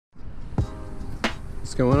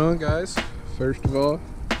What's going on, guys? First of all,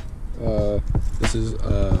 this is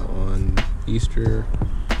on Easter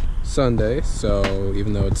Sunday, so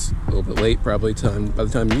even though it's a little bit late, probably by the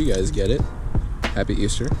time you guys get it, happy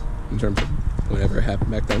Easter in terms of whenever it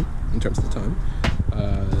happened back then, in terms of the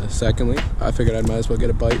time. Secondly, I figured I might as well get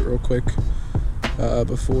a bite real quick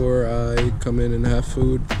before I come in and have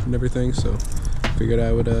food and everything. So figured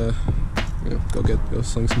I would go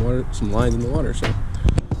sling some lines in the water. So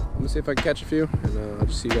I'm gonna see if I can catch a few, and I'll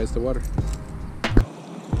just see you guys at the water.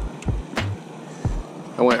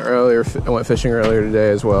 I went fishing earlier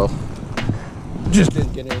today as well. Just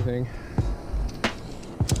didn't get anything.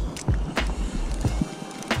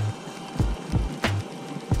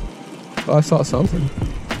 Oh, I saw something.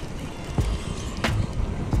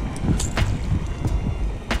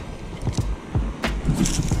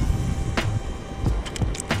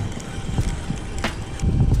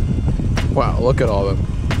 Wow, look at all of them.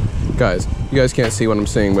 Guys, you guys can't see what I'm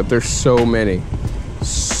seeing, but there's so many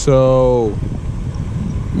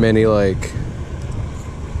like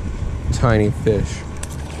tiny fish.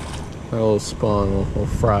 A little spawn, a little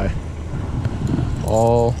fry.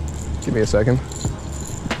 All, give me a second.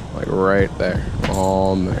 Like right there,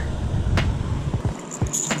 all in there.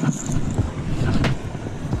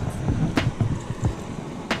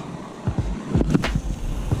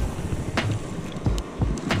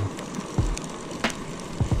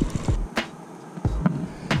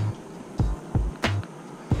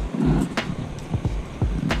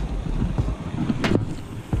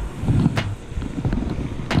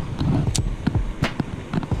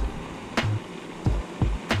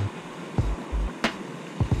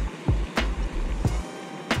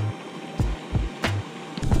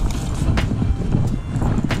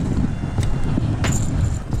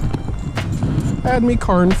 Had me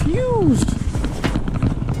confused.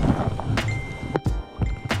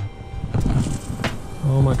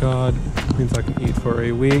 Oh my God, means I can eat for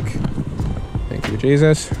a week. Thank you,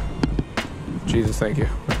 Jesus. Jesus, thank you.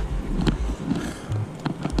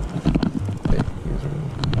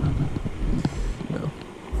 No.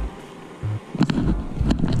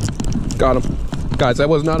 Got him. Guys, I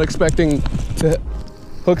was not expecting to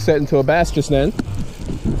hook set into a bass just then,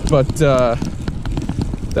 but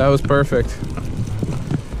that was perfect.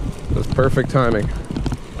 It was perfect timing.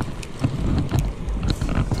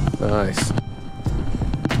 Nice.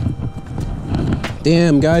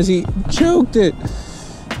 Damn, guys, he choked it.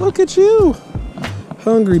 Look at you,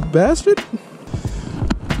 hungry bastard.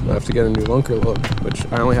 I'll have to get a new lunker load, which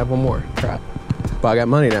I only have one more. Crap. But I got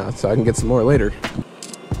money now, so I can get some more later.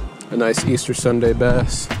 A nice Easter Sunday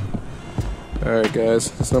bass. All right, guys,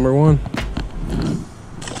 that's number one.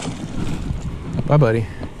 Bye, buddy.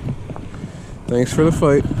 Thanks for the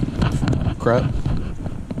fight. Crap.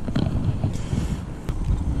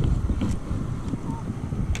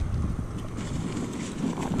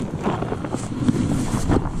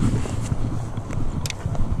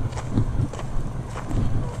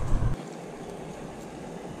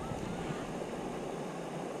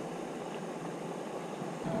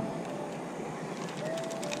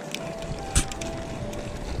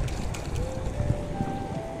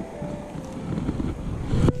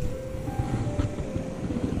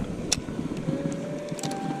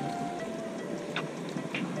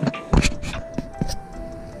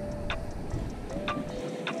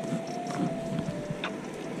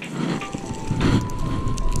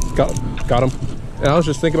 Got him. And I was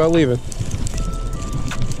just thinking about leaving.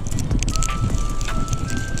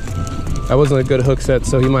 That wasn't a good hook set,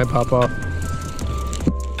 so he might pop off.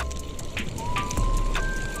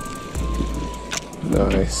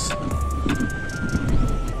 Nice.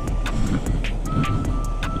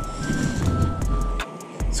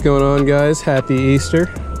 What's going on, guys? Happy Easter.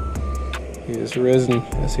 He is risen.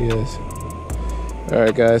 Yes, he is. All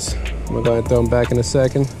right, guys. I'm going to throw him back in a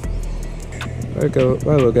second. There we go.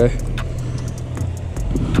 Bye, little guy.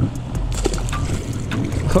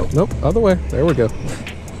 Oh, nope, other way. There we go.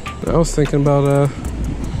 I was thinking about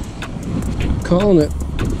calling it.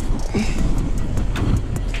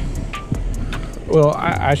 Well,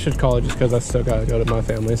 I should call it just because I still gotta go to my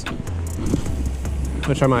family's.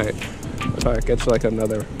 Which I might. If I catch like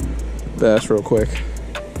another bass real quick,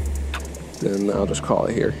 then I'll just call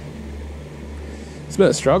it here. It's been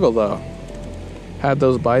a struggle though. Had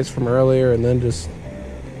those bites from earlier and then just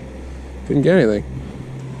couldn't get anything.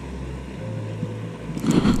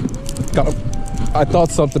 Got him. I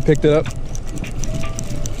thought something picked it up.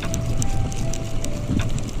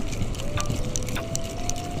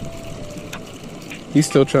 He's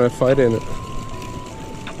still trying to fight in it.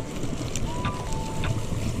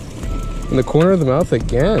 In the corner of the mouth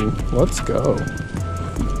again. Let's go.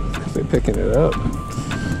 They're picking it up.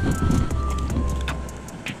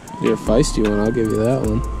 You're a feisty one, I'll give you that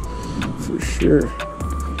one. For sure.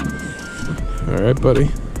 Alright, buddy.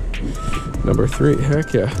 Number 3,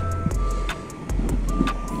 heck yeah.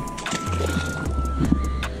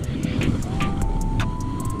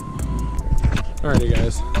 Alrighty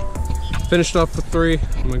guys. Finished off with 3.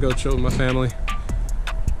 I'm gonna go chill with my family.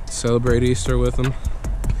 Celebrate Easter with them.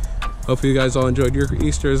 Hope you guys all enjoyed your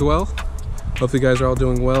Easter as well. Hope you guys are all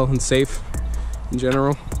doing well and safe in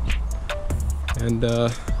general. And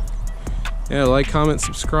yeah, like, comment,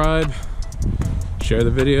 subscribe, share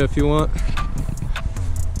the video if you want.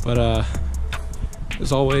 But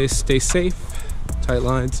as always, stay safe, tight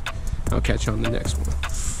lines. I'll catch you on the next one.